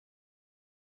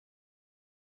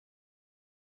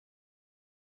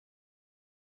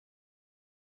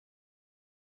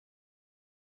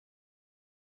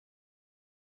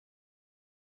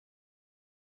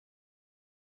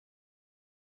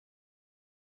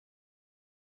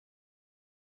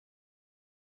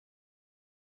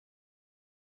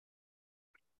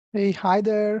Hey, hi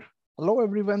there. Hello,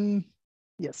 everyone.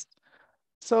 Yes.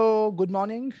 So, good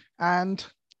morning. And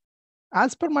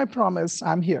as per my promise,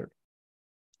 I'm here.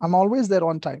 I'm always there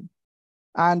on time.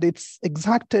 And it's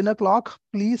exact 10 o'clock.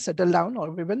 Please settle down,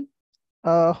 everyone.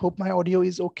 Hope my audio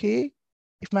is okay.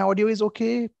 If my audio is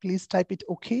okay, please type it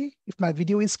okay. If my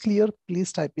video is clear,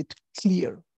 please type it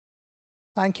clear.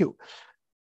 Thank you.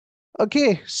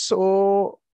 Okay.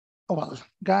 So, well,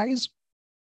 guys,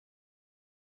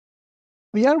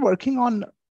 we are working on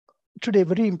today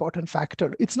very important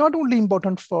factor. It's not only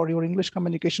important for your English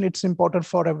communication, it's important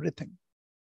for everything.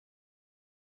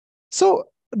 So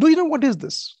do you know what is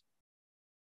this?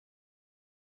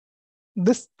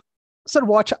 This, sir,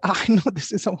 watch. I know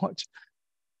this is a watch,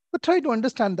 but try to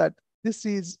understand that this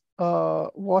is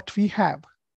what we have.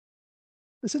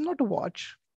 This is not a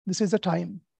watch. This is a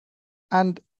time.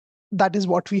 And that is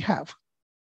what we have.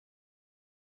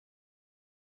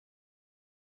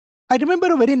 I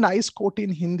remember a very nice quote in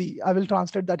Hindi. I will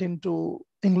translate that into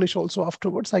English also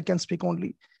afterwards. I can speak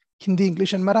only Hindi,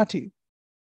 English, and Marathi.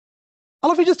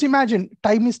 All of you just imagine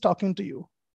time is talking to you.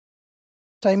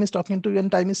 Time is talking to you,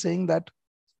 and time is saying that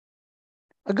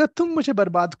अगर तुम मुझे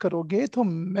बर्बाद करोगे तो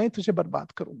मैं तुझे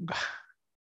बर्बाद करूंगा.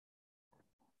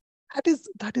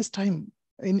 That is time.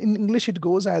 In English, it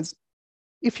goes as,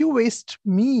 if you waste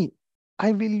me,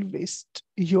 I will waste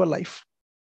your life.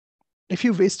 If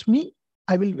you waste me,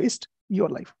 I will waste your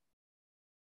life.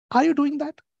 Are you doing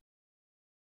that?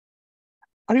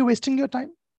 Are you wasting your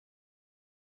time?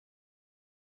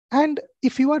 And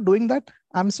if you are doing that,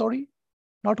 I'm sorry,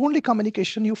 not only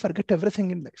communication, you forget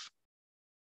everything in life.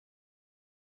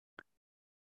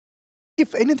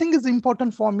 If anything is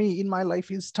important for me in my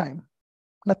life is time.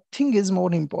 Nothing is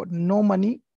more important. No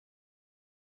money,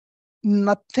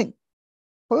 nothing.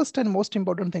 First and most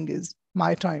important thing is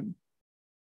my time.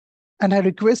 And I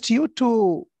request you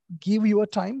to give your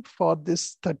time for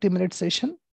this 30-minute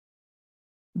session.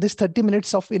 This 30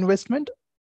 minutes of investment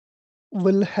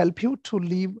will help you to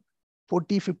live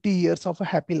 40, 50 years of a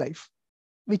happy life,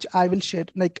 which I will share,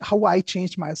 like how I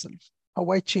changed myself, how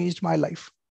I changed my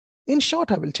life. In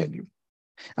short, I will tell you.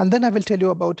 And then I will tell you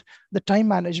about the time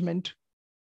management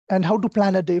and how to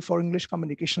plan a day for English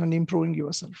communication and improving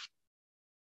yourself.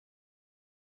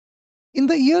 In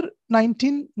the year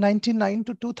 1999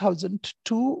 to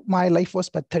 2002, my life was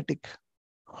pathetic,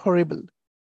 horrible.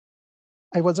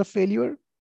 I was a failure,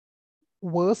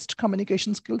 worst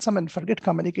communication skills. I mean, forget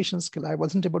communication skill. I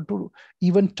wasn't able to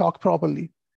even talk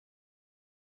properly.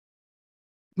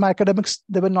 My academics,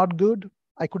 they were not good.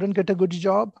 I couldn't get a good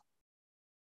job.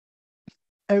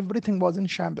 Everything was in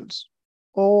shambles,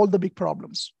 all the big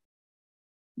problems.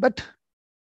 But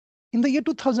in the year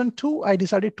 2002, I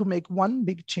decided to make one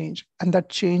big change. And that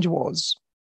change was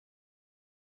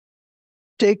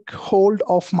take hold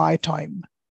of my time,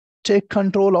 take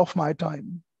control of my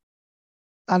time.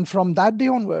 And from that day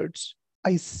onwards,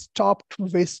 I stopped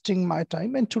wasting my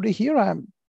time. And today, here I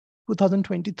am,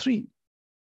 2023.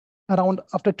 Around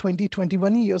after 20,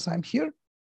 21 years, I'm here.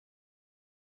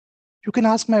 You can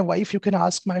ask my wife, you can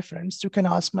ask my friends, you can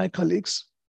ask my colleagues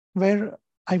where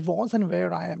I was and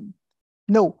where I am.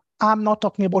 No, I'm not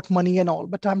talking about money and all,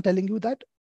 but I'm telling you that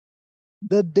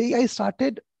the day I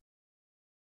started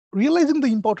realizing the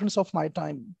importance of my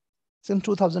time, since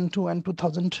 2002 and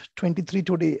 2023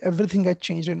 today, everything had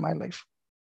changed in my life.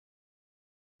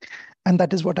 And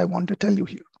that is what I want to tell you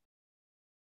here.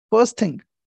 First thing,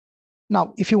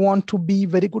 now, if you want to be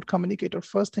very good communicator,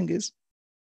 first thing is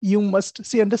you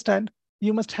must understand,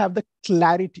 you must have the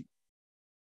clarity.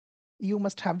 You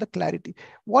must have the clarity.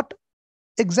 What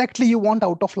exactly you want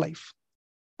out of life?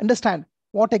 Understand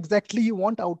what exactly you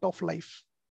want out of life.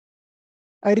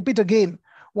 I repeat again,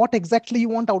 what exactly you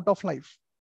want out of life.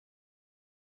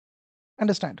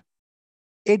 Understand,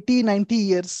 80, 90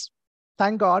 years,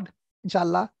 thank God,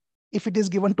 inshallah, if it is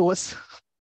given to us,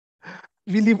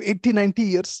 we live 80, 90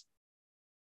 years.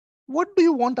 What do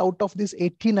you want out of this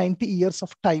 80, 90 years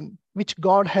of time which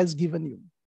God has given you?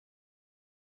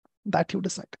 That you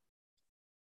decide.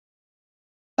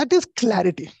 That is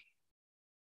clarity.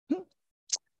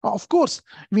 Of course,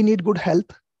 we need good health,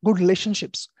 good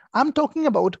relationships. I'm talking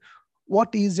about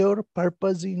what is your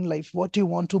purpose in life, what you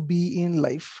want to be in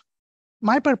life.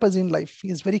 My purpose in life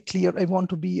is very clear. I want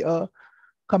to be a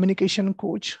communication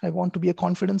coach. I want to be a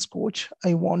confidence coach.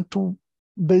 I want to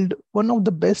build one of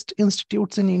the best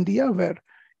institutes in India where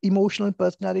emotional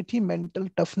personality, mental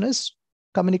toughness,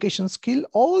 communication skill,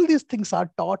 all these things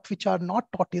are taught, which are not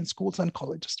taught in schools and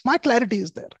colleges. My clarity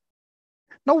is there.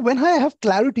 Now, when I have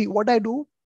clarity, what I do,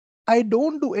 I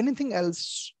don't do anything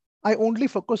else. I only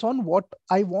focus on what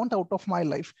I want out of my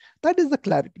life. That is the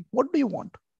clarity. What do you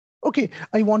want? Okay,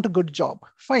 I want a good job.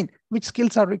 Fine. Which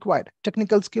skills are required?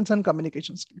 Technical skills and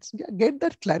communication skills. Yeah, get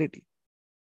that clarity.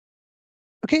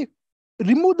 Okay,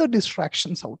 remove the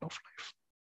distractions out of life.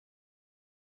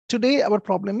 Today, our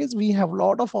problem is we have a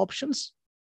lot of options.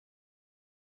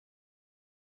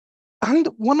 And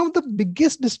one of the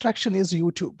biggest distraction is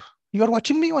YouTube. You are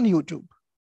watching me on YouTube.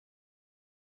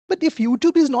 But if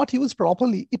YouTube is not used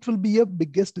properly, it will be a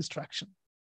biggest distraction.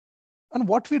 And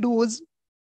what we do is,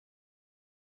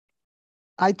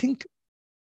 I think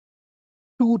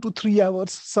 2 to 3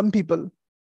 hours, some people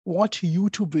watch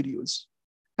YouTube videos.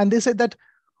 And they say that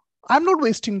I'm not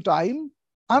wasting time.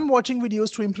 I'm watching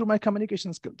videos to improve my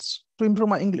communication skills, to improve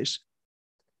my English.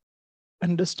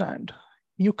 Understand,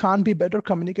 you can't be better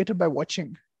communicator by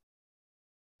watching.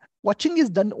 Watching is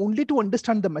done only to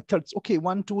understand the methods. Okay,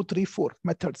 1, 2, 3, 4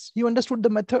 methods. You understood the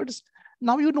methods.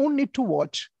 Now you don't need to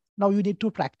watch. Now you need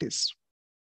to practice.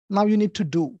 Now you need to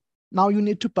do. Now you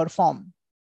need to perform.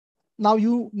 Now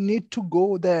you need to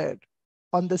go there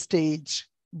on the stage,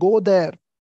 go there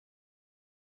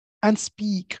and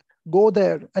speak, go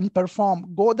there and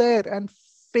perform, go there and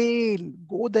fail,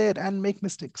 go there and make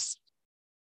mistakes.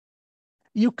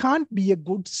 You can't be a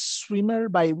good swimmer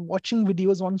by watching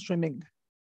videos on swimming.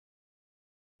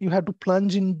 You have to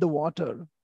plunge in the water.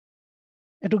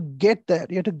 You have to get there.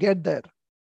 You have to get there.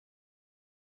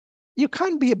 You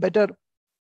can't be a better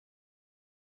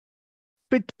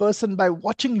fit person by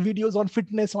watching videos on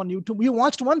fitness on YouTube. You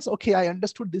watched once, okay, I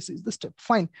understood this is the step.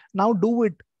 Fine. Now do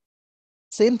it.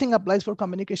 Same thing applies for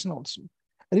communication also.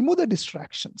 Remove the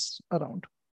distractions around.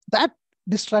 That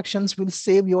distractions will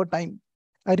save your time.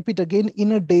 I repeat again,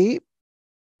 in a day,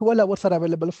 12 hours are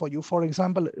available for you. For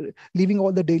example, leaving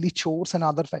all the daily chores and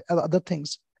other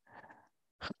things.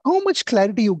 How much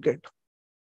clarity you get?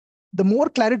 The more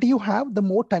clarity you have, the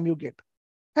more time you get.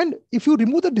 And if you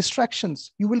remove the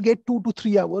distractions, you will get 2 to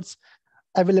 3 hours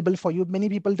available for you. Many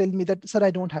people tell me that, sir, I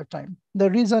don't have time. The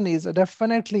reason is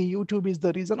definitely YouTube is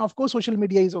the reason. Of course, social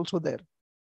media is also there.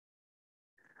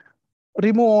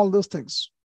 Remove all those things.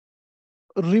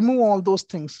 Remove all those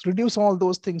things. Reduce all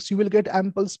those things. You will get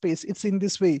ample space. It's in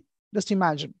this way. Just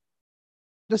imagine.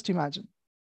 Just imagine.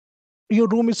 Your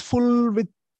room is full with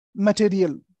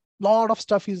material. Lot of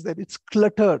stuff is there. It's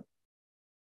cluttered.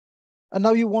 And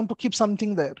now you want to keep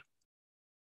something there.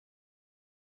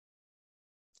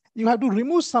 You have to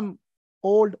remove some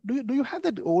old. Do you have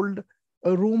that old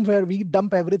room where we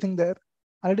dump everything there?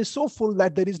 And it is so full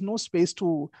that there is no space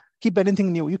to keep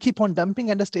anything new. You keep on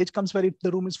dumping and the stage comes where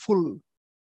the room is full.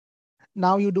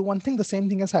 Now you do one thing, the same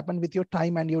thing has happened with your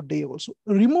time and your day also.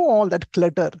 Remove all that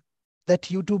clutter, that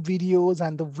YouTube videos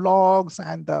and the vlogs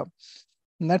and the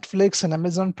Netflix and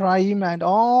Amazon Prime and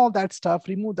all that stuff.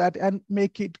 Remove that and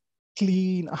make it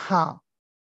clean. Aha.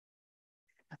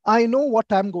 I know what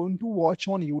I'm going to watch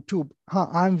on YouTube.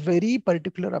 I'm very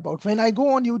particular about when I go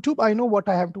on YouTube, I know what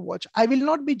I have to watch. I will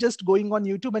not be just going on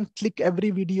YouTube and click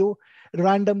every video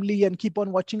randomly and keep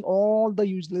on watching all the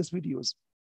useless videos.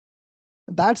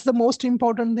 That's the most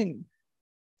important thing.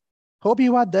 Hope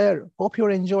you are there. Hope you're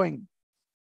enjoying.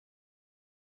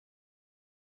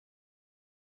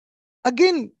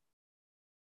 Again,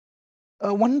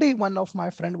 one day, one of my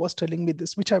friend was telling me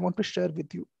this, which I want to share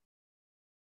with you.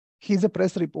 He's a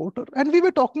press reporter. And we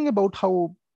were talking about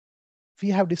how we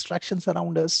have distractions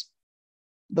around us,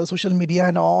 the social media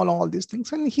and all these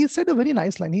things. And he said a very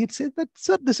nice line. He said that,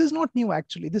 sir, this is not new,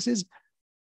 actually. This is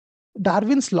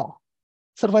Darwin's law,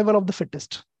 survival of the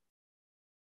fittest.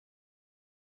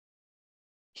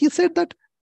 He said that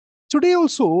today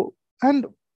also, and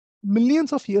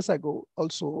millions of years ago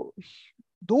also,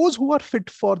 those who are fit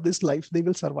for this life, they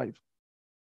will survive.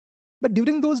 But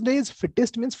during those days,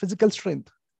 fittest means physical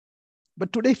strength.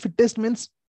 But today, fittest means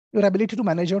your ability to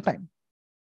manage your time.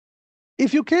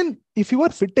 If you are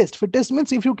fittest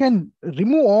means if you can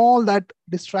remove all that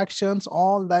distractions,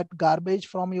 all that garbage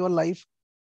from your life.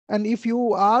 And if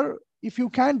you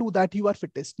can do that, you are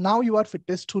fittest. Now you are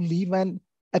fittest to live and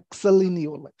excel in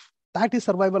your life. That is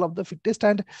survival of the fittest.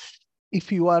 And if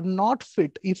you are not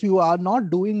fit, if you are not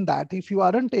doing that, if you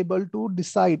aren't able to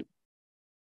decide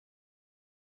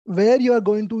where you are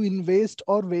going to invest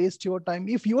or waste your time,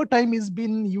 if your time is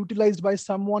being utilized by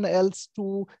someone else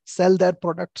to sell their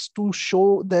products, to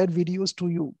show their videos to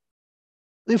you,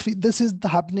 if this is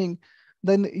happening,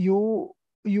 then you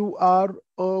are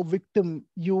a victim.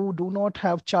 You do not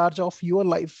have charge of your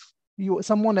life.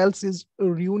 Someone else is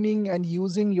ruining and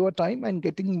using your time and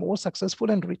getting more successful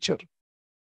and richer.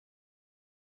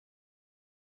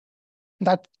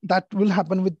 That will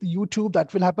happen with YouTube.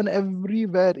 That will happen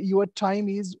everywhere. Your time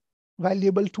is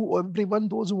valuable to everyone,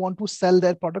 those who want to sell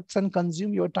their products and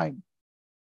consume your time.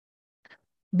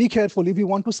 Be careful. If you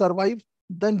want to survive,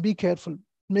 then be careful.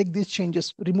 Make these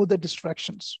changes. Remove the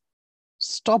distractions.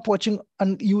 Stop watching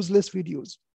useless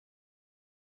videos.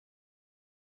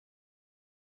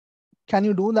 Can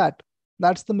you do that?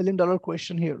 That's the $1,000,000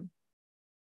 question here.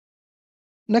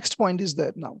 Next point is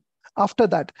there now. After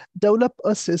that, develop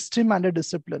a system and a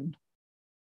discipline.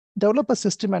 Develop a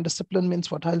system and discipline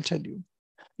means what? I'll tell you.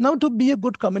 Now, to be a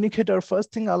good communicator,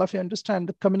 first thing all of you understand,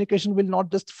 the communication will not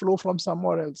just flow from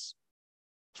somewhere else.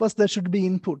 First, there should be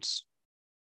inputs.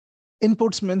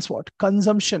 Inputs means what?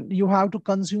 Consumption. You have to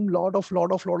consume lot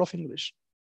of English.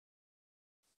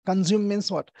 Consume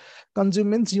means what? Consume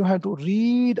means you have to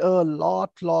read a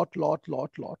lot. Read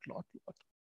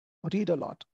a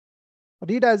lot.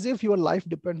 Read as if your life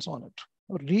depends on it.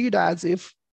 Read as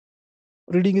if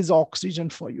reading is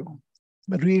oxygen for you.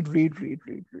 Read.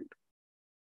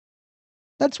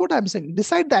 That's what I'm saying.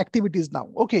 Decide the activities now.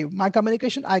 Okay, my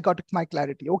communication, I got my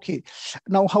clarity. Okay,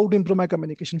 now how to improve my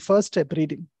communication? First step,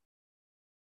 reading.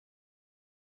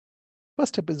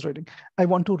 First step is reading. I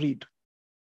want to read.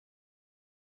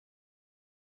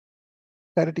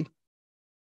 Clarity.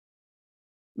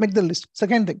 Make the list.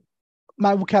 Second thing,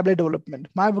 my vocabulary development,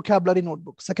 my vocabulary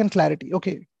notebook. Second, clarity.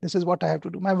 Okay, this is what I have to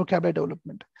do. My vocabulary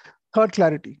development. Third,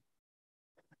 clarity.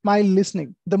 My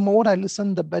listening. The more I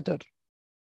listen, the better.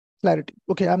 Clarity.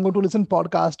 Okay, I'm going to listen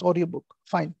podcast, audiobook.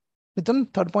 Fine. Written.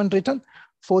 Third point written.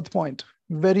 Fourth point.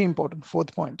 Very important.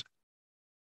 Fourth point.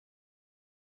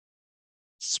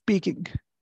 Speaking.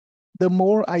 The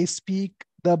more I speak,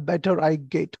 the better I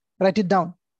get. Write it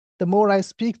down. The more I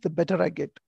speak, the better I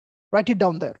get. Write it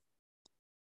down there.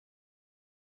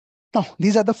 Now,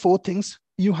 these are the 4 things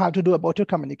you have to do about your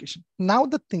communication. Now,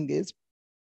 the thing is,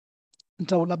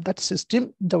 develop that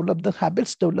system, develop the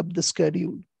habits, develop the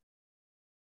schedule.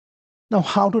 Now,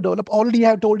 how to develop? Already I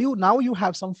have told you, now you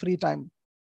have some free time.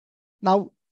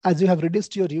 Now, as you have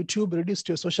reduced your YouTube, reduced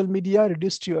your social media,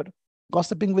 reduced your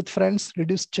gossiping with friends,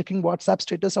 reduced checking WhatsApp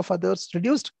status of others,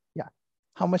 reduced? Yeah.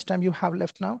 How much time you have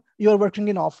left now? You are working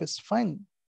in office, fine.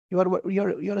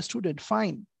 You're a student,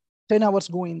 fine. 10 hours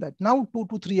go in that. Now 2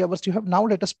 to 3 hours you have. Now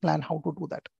let us plan how to do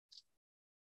that.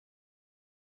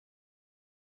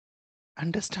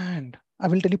 Understand. I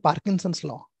will tell you Parkinson's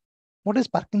law. What is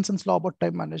Parkinson's law about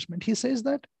time management? He says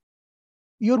that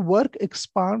your work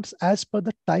expands as per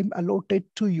the time allotted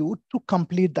to you to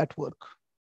complete that work.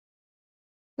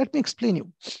 Let me explain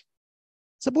you.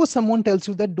 Suppose someone tells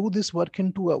you that do this work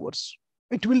in 2 hours.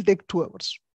 It will take 2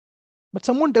 hours. But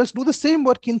someone tells do the same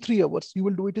work in 3 hours. You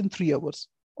will do it in 3 hours.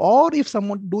 Or if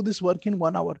someone do this work in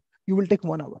 1 hour, you will take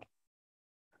 1 hour.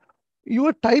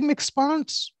 Your time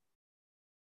expands.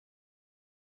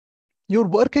 Your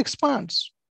work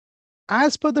expands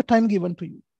as per the time given to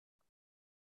you.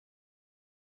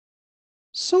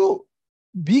 So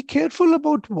be careful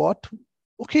about what?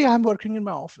 Okay, I'm working in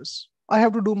my office. I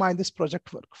have to do this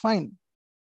project work. Fine.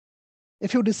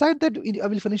 If you decide that I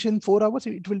will finish in 4 hours,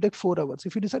 it will take 4 hours.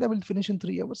 If you decide I will finish in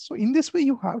 3 hours. So in this way,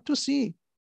 you have to see,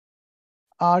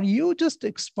 are you just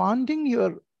expanding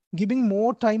your, giving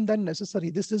more time than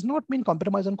necessary? This does not mean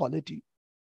compromise on quality.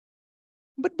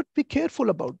 But be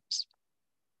careful about this.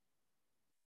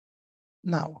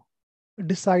 Now,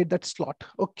 decide that slot.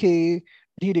 Okay,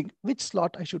 reading. Which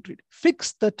slot I should read?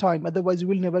 Fix the time, otherwise you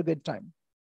will never get time.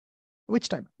 Which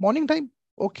time? Morning time?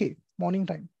 Okay, morning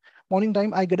time. Morning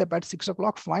time, I get up at 6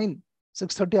 o'clock, fine.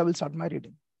 6:30, I will start my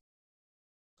reading.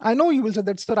 I know you will say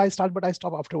that, sir, I start, but I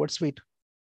stop afterwards. Wait,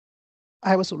 I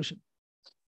have a solution.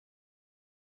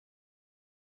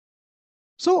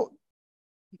 So,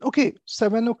 okay,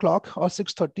 7 o'clock or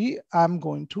 6:30, I'm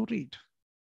going to read.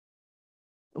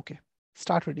 Okay,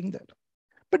 start reading that.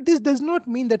 But this does not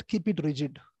mean that keep it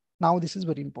rigid. Now, this is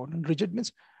very important. Rigid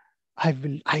means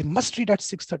I must read at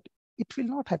 6:30. It will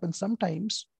not happen.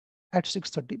 Sometimes at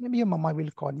 6:30, maybe your mama will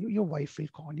call you, your wife will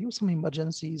call you, some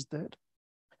emergency is there.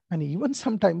 And even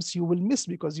sometimes you will miss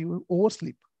because you will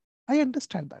oversleep. I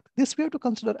understand that. This we have to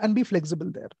consider and be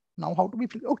flexible there. Now, how to be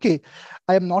flexible? Okay,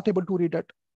 I am not able to read at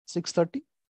 6:30,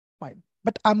 fine.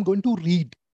 But I'm going to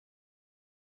read.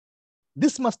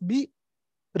 This must be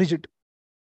rigid.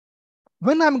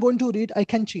 When I'm going to read, I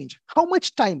can change. How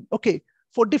much time? Okay,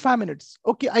 45 minutes.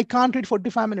 Okay, I can't read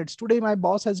 45 minutes. Today, my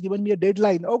boss has given me a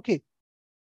deadline. Okay,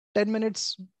 10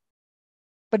 minutes.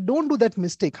 But don't do that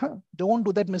mistake. Don't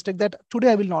do that mistake that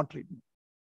today I will not read.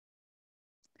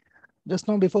 Just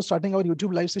now, before starting our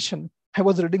YouTube live session, I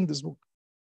was reading this book,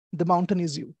 The Mountain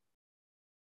Is You.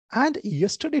 And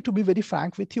yesterday, to be very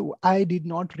frank with you, I did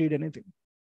not read anything.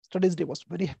 Yesterday's day was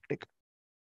very hectic.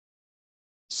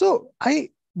 So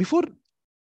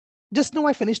just now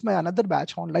I finished my another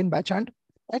batch, online batch, and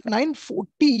at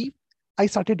 9:40, I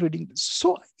started reading this.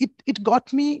 So it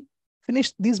got me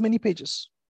finished these many pages.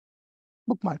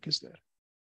 Bookmark is there.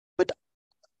 But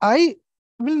I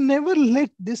will never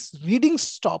let this reading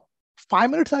stop.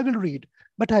 5 minutes I will read,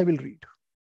 but I will read.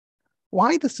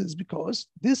 Why this is? Because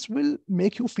this will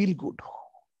make you feel good.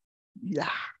 Yeah.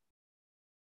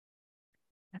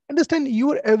 Understand,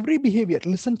 your every behavior,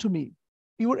 listen to me,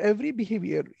 your every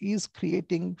behavior is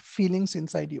creating feelings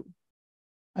inside you.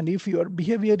 And if your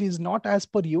behavior is not as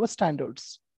per your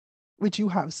standards, which you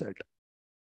have set,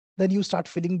 then you start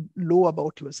feeling low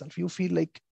about yourself. You feel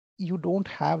like you don't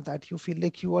have that. You feel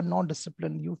like you are not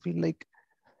disciplined. You feel like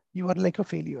you are like a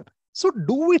failure. So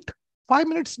do it. 5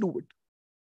 minutes, do it.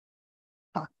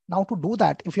 Now to do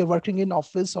that, if you're working in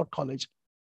office or college,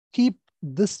 keep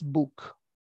this book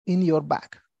in your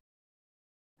bag.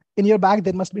 In your bag,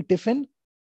 there must be tiffin,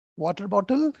 water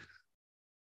bottle,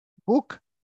 book,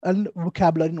 and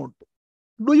vocabulary notebook.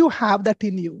 Do you have that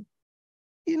in you?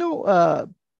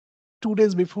 2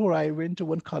 days before I went to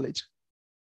one college,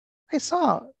 I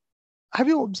saw, have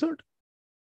you observed?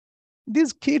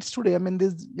 These kids today, I mean,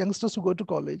 these youngsters who go to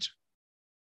college,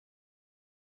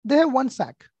 they have one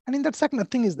sack. And in that sack,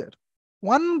 nothing is there.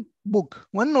 One book,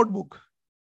 one notebook.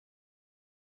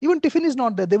 Even tiffin is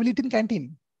not there. They will eat in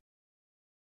canteen.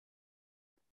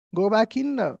 Go back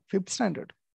in 5th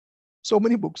standard. So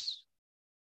many books.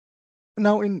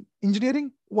 Now in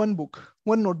engineering, one book,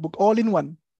 one notebook, all in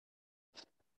one.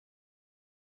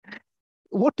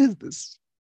 What is this?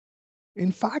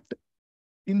 In fact,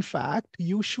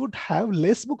 you should have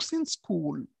less books in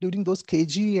school during those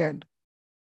KG and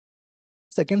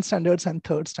second standards and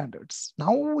third standards.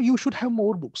 Now you should have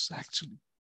more books actually.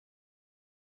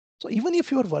 So even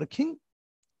if you're working,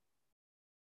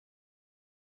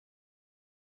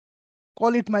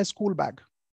 call it my school bag.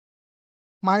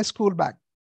 My school bag.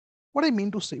 What I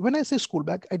mean to say, when I say school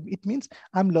bag, it means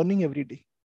I'm learning every day.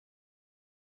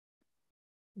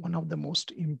 One of the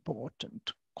most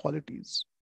important qualities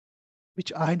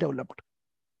which I developed,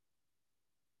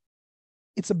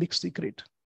 it's a big secret,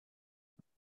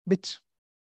 which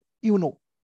you know.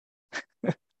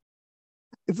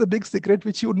 It's a big secret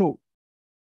which you know.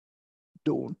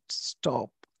 Don't stop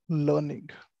learning.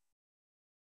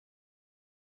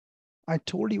 I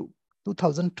told you,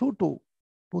 2002 to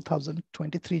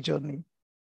 2023 journey.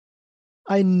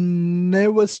 I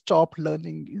never stop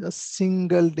learning in a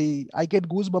single day. I get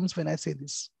goosebumps when I say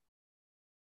this.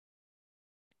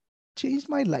 Changed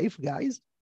my life, guys.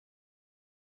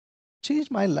 Changed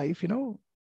my life,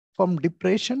 from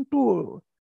depression to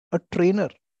a trainer.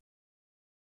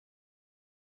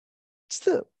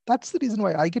 That's the reason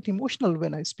why I get emotional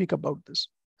when I speak about this.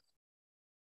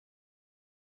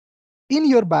 In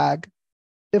your bag,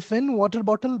 tiffin, water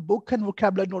bottle, book, and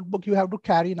vocabulary notebook you have to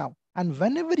carry now. And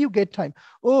whenever you get time,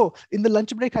 in the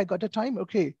lunch break, I got a time.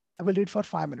 Okay, I will read for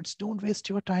 5 minutes. Don't waste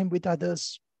your time with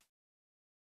others.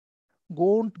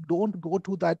 Don't go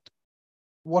to that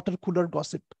water cooler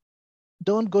gossip.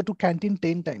 Don't go to canteen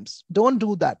 10 times. Don't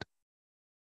do that.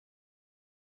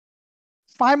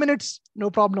 5 minutes, no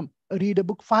problem. Read a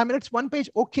book. 5 minutes, one page.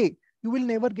 Okay, you will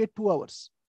never get 2 hours.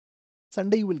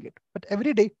 Sunday you will get, but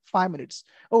every day 5 minutes.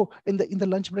 In the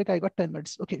lunch break I got 10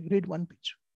 minutes. Okay, read one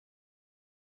page.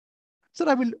 Sir,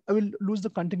 I will lose the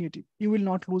continuity. You will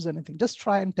not lose anything. Just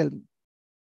try and tell me.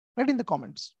 Write in the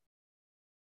comments.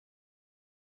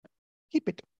 Keep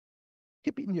it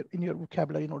in your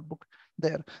vocabulary notebook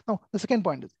there. Now the second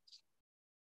point is,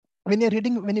 when you're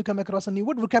reading, when you come across a new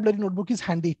word, vocabulary notebook is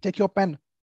handy. Take your pen.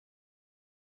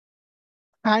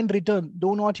 Handwritten.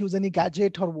 Do not use any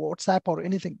gadget or WhatsApp or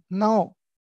anything. No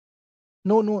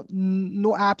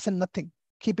apps and nothing.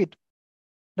 Keep it.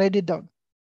 Write it down.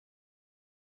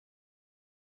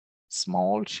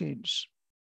 Small change,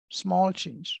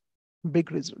 big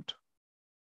result.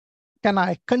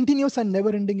 Continuous and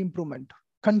never-ending improvement.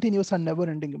 Continuous and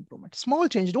never-ending improvement. Small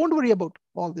change. Don't worry about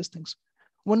all these things.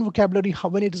 One vocabulary, how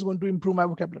when it is going to improve my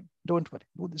vocabulary. Don't worry.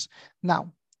 Do this.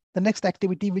 Now, the next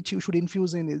activity which you should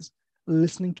infuse in is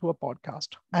listening to a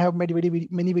podcast. I have made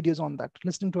many videos on that.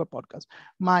 Listening to a podcast.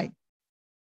 My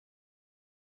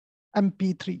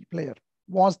MP3 player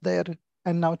was there,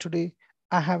 and now today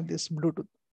I have this Bluetooth.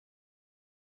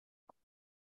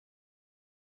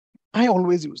 I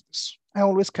always use this. I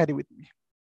always carry with me.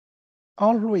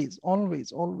 Always.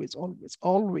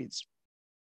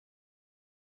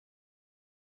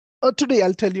 Today,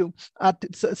 I'll tell you,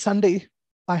 it's Sunday,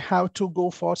 I have to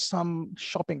go for some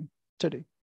shopping today.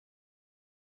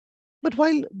 But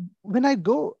when I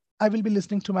go, I will be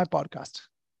listening to my podcast.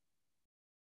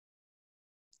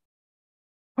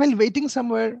 While waiting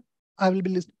somewhere, I will be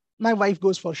listening. My wife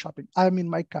goes for shopping. I'm in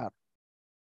my car.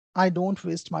 I don't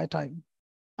waste my time.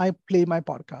 I play my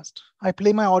podcast. I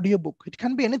play my audiobook. It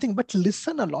can be anything, but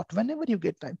listen a lot whenever you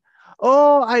get time.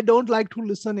 Oh, I don't like to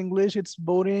listen English. It's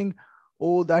boring.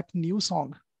 Oh, that new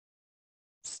song.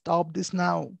 Stop this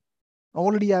now.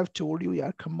 Already I've told you,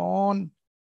 yeah. Come on.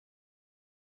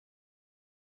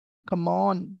 Come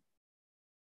on.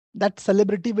 That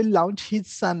celebrity will launch his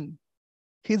son,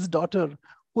 his daughter.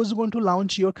 Who's going to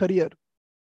launch your career?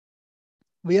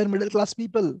 We are middle class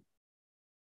people.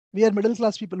 We are middle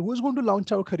class people. Who's going to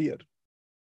launch our career?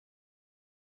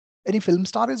 Any film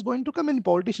star is going to come, any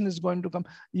politician is going to come.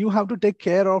 You have to take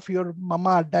care of your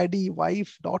mama, daddy,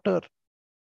 wife, daughter.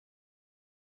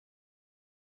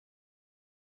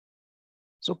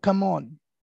 So come on,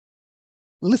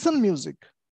 listen music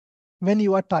when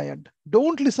you are tired.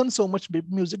 Don't listen so much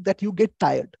music that you get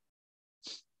tired.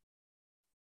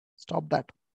 Stop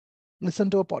that. Listen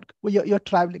to a podcast. Well, you're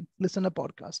traveling, listen a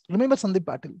podcast. Remember Sandeep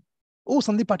Patil. Oh,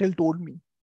 Sandeep Patil told me.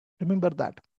 Remember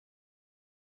that.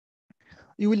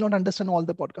 You will not understand all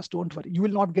the podcasts. Don't worry. You will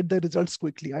not get the results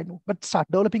quickly. I know. But start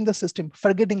developing the system.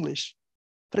 Forget English.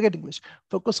 Forget English.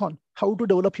 Focus on how to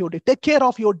develop your day. Take care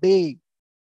of your day.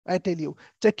 I tell you,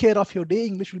 take care of your day.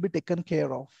 English will be taken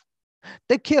care of.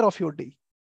 Take care of your day.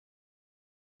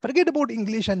 Forget about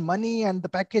English and money and the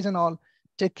package and all.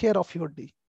 Take care of your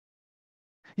day.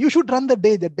 You should run the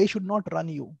day. The day should not run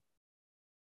you.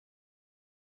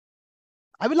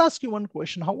 I will ask you one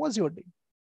question. How was your day?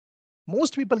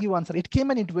 Most people give answer. It came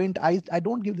and it went. I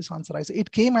don't give this answer. I say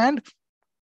it came and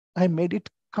I made it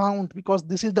count because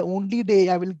this is the only day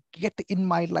I will get in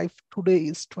my life. Today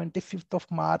is 25th of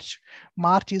March.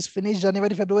 March is finished.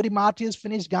 January, February, March is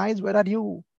finished. Guys, where are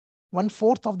you?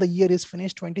 1/4 of the year is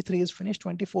finished. 23 is finished.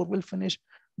 24 will finish.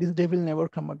 This day will never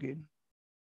come again.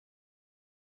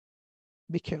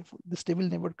 Be careful. This day will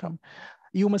never come.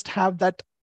 You must have that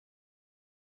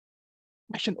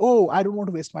passion. Oh, I don't want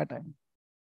to waste my time.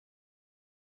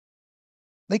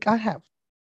 Like I have.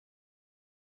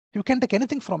 You can take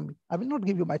anything from me. I will not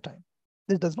give you my time.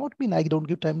 This does not mean I don't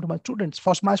give time to my students.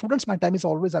 For my students, my time is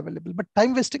always available. But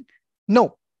time wasting?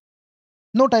 No.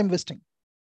 No time wasting.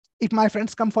 If my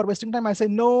friends come for wasting time, I say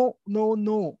no, no,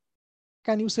 no.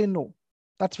 Can you say no?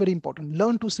 That's very important.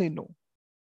 Learn to say no.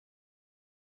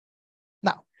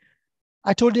 Now,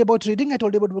 I told you about reading. I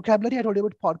told you about vocabulary. I told you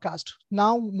about podcast.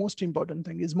 Now, most important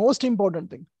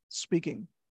thing, speaking.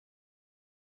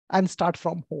 And start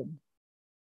from home.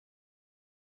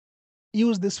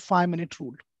 Use this 5-minute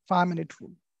rule. 5-minute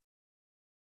rule.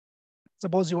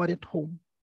 Suppose you are at home.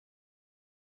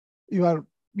 You have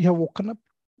woken up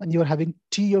and you are having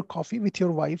tea or coffee with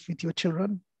your wife, with your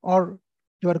children, or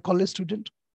you are a college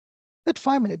student. That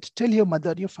 5 minutes, tell your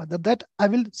mother, your father that I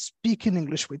will speak in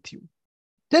English with you.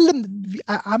 Tell them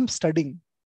I'm studying.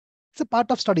 It's a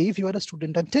part of study if you are a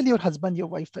student. And tell your husband, your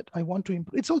wife that I want to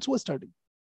improve. It's also a study.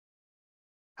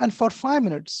 And for 5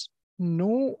 minutes,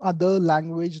 no other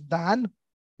language than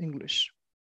English.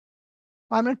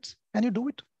 5 minutes, can you do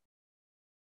it?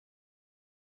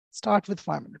 Start with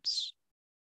 5 minutes.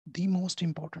 The most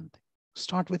important thing.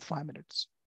 Start with 5 minutes.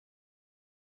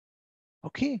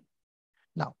 Okay.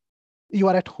 Now, you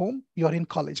are at home, you are in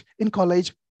college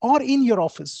or in your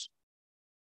office.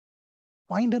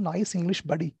 Find a nice English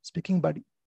buddy, speaking buddy.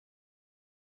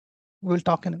 We will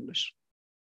talk in English.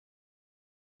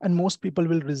 And most people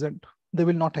will resent. They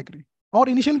will not agree. Or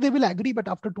initially they will agree, but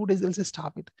after 2 days, they'll say,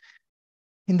 stop it.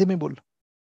 Hindi mein bol.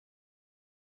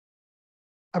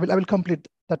 I will complete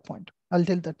that point. I'll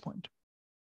tell that point.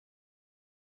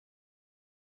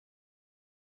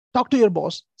 Talk to your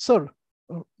boss. Sir,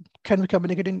 can we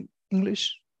communicate in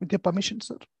English with your permission,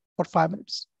 sir, for 5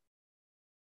 minutes?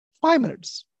 5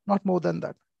 minutes, not more than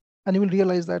that. And you will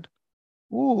realize that,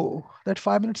 oh, that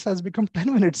 5 minutes has become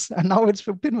 10 minutes and now it's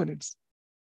 15 minutes.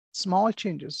 Small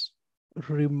changes,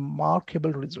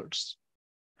 remarkable results.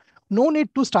 No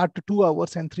need to start to 2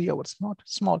 hours and 3 hours, not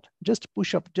small. Just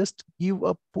push up, just give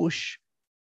a push.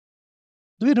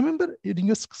 Do you remember in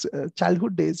your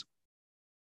childhood days,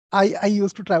 I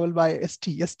used to travel by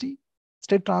ST,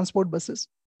 state transport buses.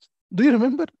 Do you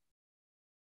remember?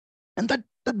 And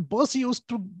that bus used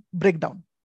to break down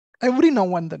every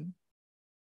now and then.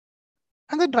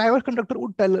 And the driver conductor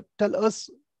would tell us,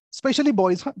 especially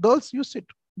boys, huh? Girls, you sit.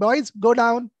 Boys, go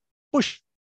down, push.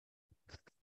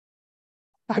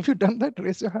 Have you done that?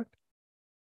 Raise your hand.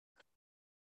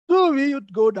 So we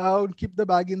would go down, keep the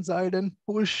bag inside and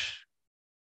push.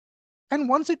 And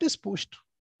once it is pushed,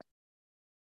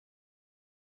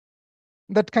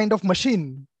 that kind of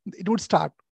machine, it would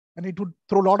start and it would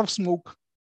throw a lot of smoke.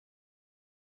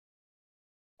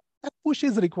 That push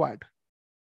is required.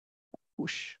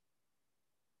 Push.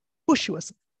 Push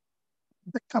yourself.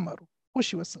 The Kamaru.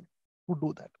 Push yourself. who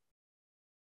do that,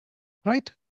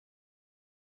 right?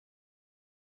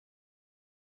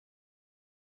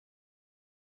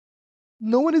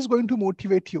 No one is going to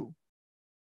motivate you.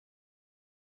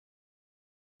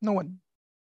 No one.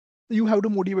 You have to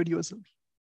motivate yourself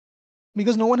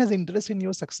because no one has interest in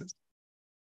your success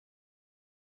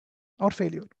or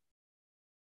failure.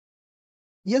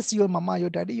 Yes, your mama, your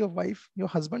daddy, your wife, your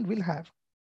husband will have.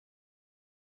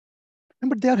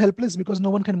 But they are helpless because no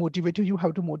one can motivate you. You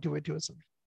have to motivate yourself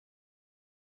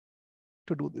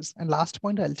to do this. And last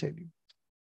point, I'll tell you.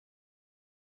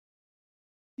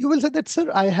 You will say that,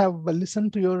 sir, I have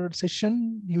listened to your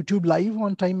session, YouTube live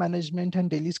on time management and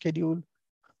daily schedule,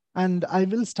 and I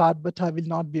will start, but I will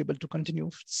not be able to continue.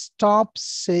 Stop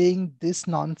saying this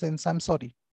nonsense. I'm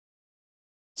sorry.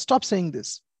 Stop saying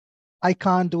this. I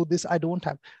can't do this. I don't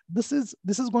have. This is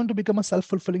going to become a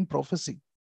self-fulfilling prophecy.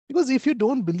 Because if you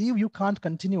don't believe you can't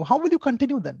continue, how will you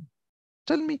continue then?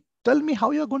 Tell me how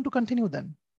you're going to continue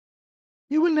then.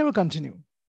 You will never continue.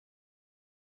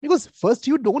 Because first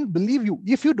you don't believe you.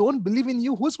 If you don't believe in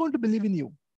you, who's going to believe in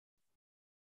you?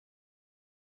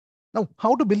 Now,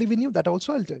 how to believe in you, that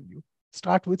also I'll tell you.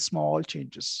 Start with small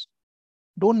changes.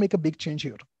 Don't make a big change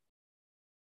here.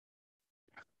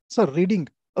 Sir, reading.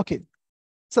 Okay.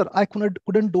 Sir, I couldn't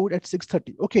do it at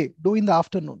 6:30. Okay, do in the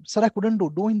afternoon. Sir, I couldn't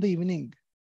do in the evening.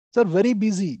 Sir, very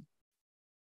busy.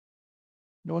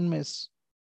 Don't miss.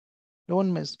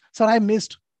 Don't miss. Sir, I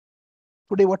missed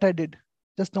today what I did.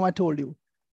 Just now I told you.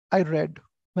 I read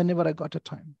whenever I got a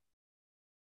time.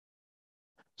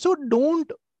 So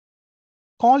don't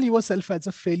call yourself as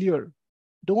a failure.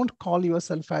 Don't call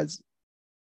yourself as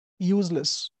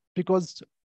useless because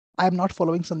I am not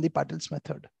following Sandeep Patil's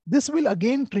method. This will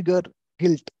again trigger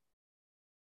guilt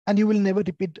and you will never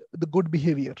repeat the good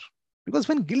behavior. Because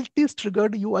when guilt is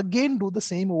triggered, you again do the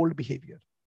same old behavior.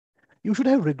 You should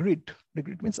have regret.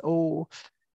 Regret means, oh,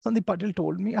 Sandeep Patil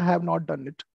told me I have not done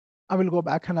it. I will go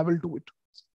back and I will do it.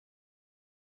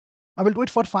 I will do it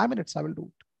for 5 minutes. I will do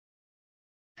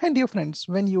it. And dear friends,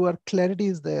 when your clarity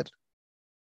is there,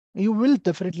 you will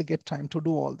definitely get time to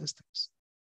do all these things.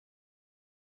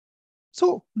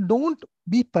 So don't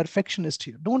be perfectionist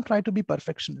here. Don't try to be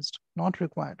perfectionist. Not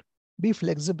required. Be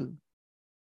flexible.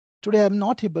 Today, I'm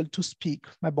not able to speak.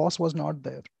 My boss was not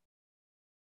there.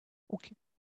 Okay.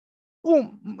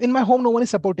 Oh, in my home, no one is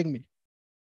supporting me.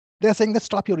 They're saying that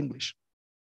stop your English.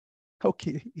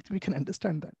 Okay, we can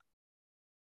understand that.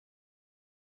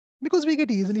 Because we get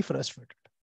easily frustrated.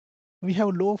 We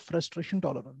have low frustration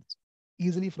tolerance.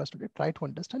 Easily frustrated. Try to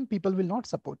understand. People will not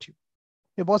support you.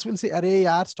 Your boss will say, "Arey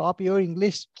yaar, stop your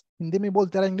English. Hindi mein bol,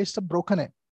 tera English sab broken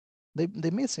hai." They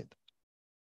may say that.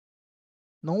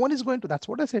 No one is going to, that's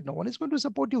what I said. No one is going to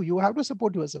support you. You have to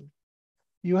support yourself.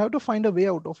 You have to find a way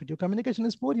out of it. Your communication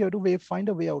is poor. You have to find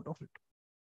a way out of it.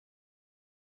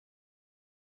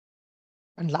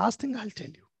 And last thing I'll tell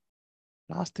you.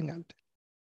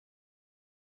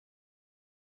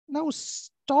 Now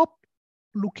stop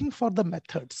looking for the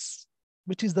methods,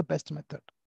 which is the best method.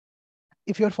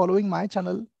 If you're following my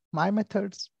channel, my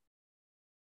methods,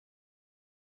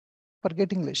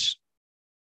 forget English,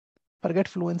 forget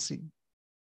fluency,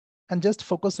 and just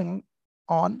focusing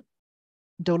on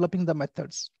developing the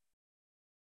methods.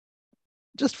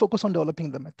 Just focus on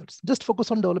developing the methods. Just focus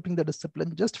on developing the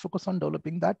discipline. Just focus on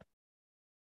developing that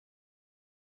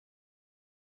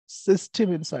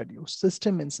system inside you.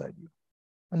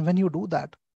 And when you do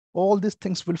that, all these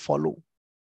things will follow.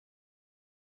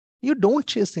 You don't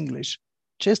chase English,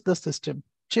 chase the system,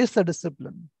 chase the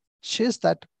discipline, chase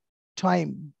that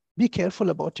time. Be careful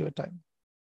about your time.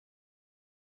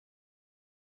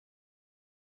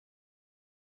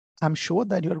 I'm sure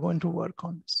that you're going to work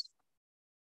on this.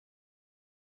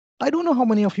 I don't know how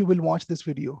many of you will watch this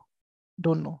video.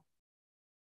 Don't know.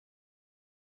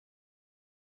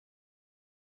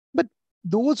 But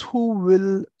those who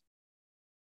will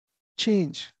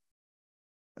change,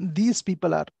 these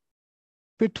people are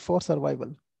fit for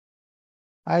survival.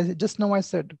 Just now I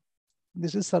said,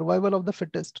 this is survival of the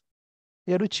fittest.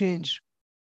 You have to change.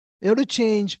 You have to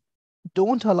change.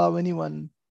 Don't allow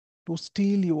anyone to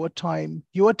steal your time.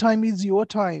 Your time is your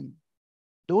time.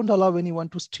 Don't allow anyone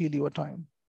to steal your time.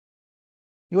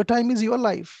 Your time is your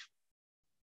life.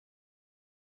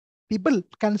 People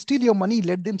can steal your money,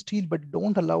 let them steal, but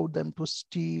don't allow them to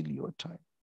steal your time.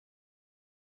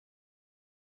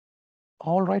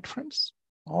 All right, friends.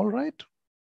 All right.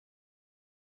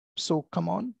 So come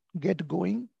on, get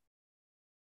going.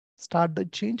 Start the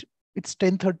change. It's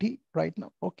 10:30 right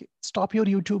now. Okay, stop your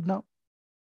YouTube now.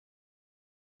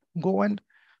 Go and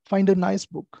find a nice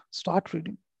book. Start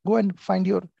reading. Go and find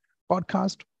your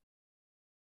podcast.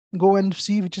 Go and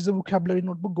see which is a vocabulary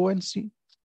notebook. Go and see.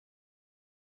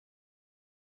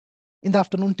 In the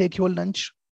afternoon, take your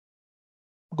lunch.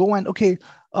 Go and, okay,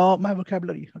 my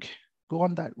vocabulary. Okay, go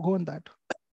on that. Go on that.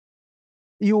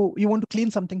 You want to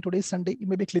clean something today, Sunday. You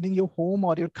may be cleaning your home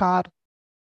or your car,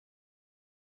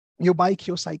 your bike,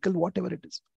 your cycle, whatever it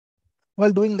is.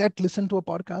 While doing that, listen to a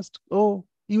podcast. Oh,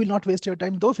 you will not waste your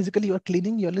time. Though physically you are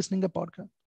cleaning, you're listening to a podcast.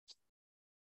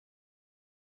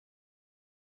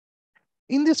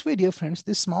 In this way, dear friends,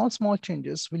 these small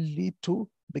changes will lead to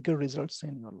bigger results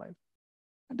in your life.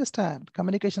 Understand,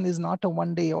 communication is not a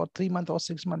 1 day or 3 month or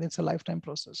 6 month, it's a lifetime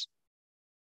process.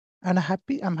 And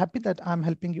I'm happy that I'm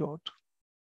helping you out.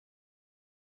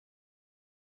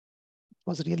 It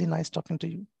was really nice talking to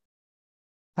you.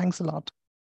 Thanks a lot.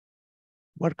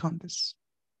 Work on this.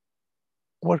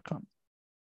 Work on.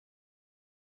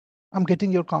 I'm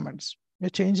getting your comments. You're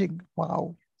changing.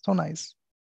 Wow, so nice.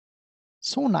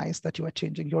 So nice that you are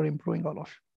changing. You're improving all of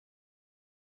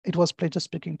you. It was a pleasure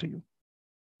speaking to you.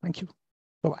 Thank you.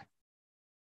 Bye-bye.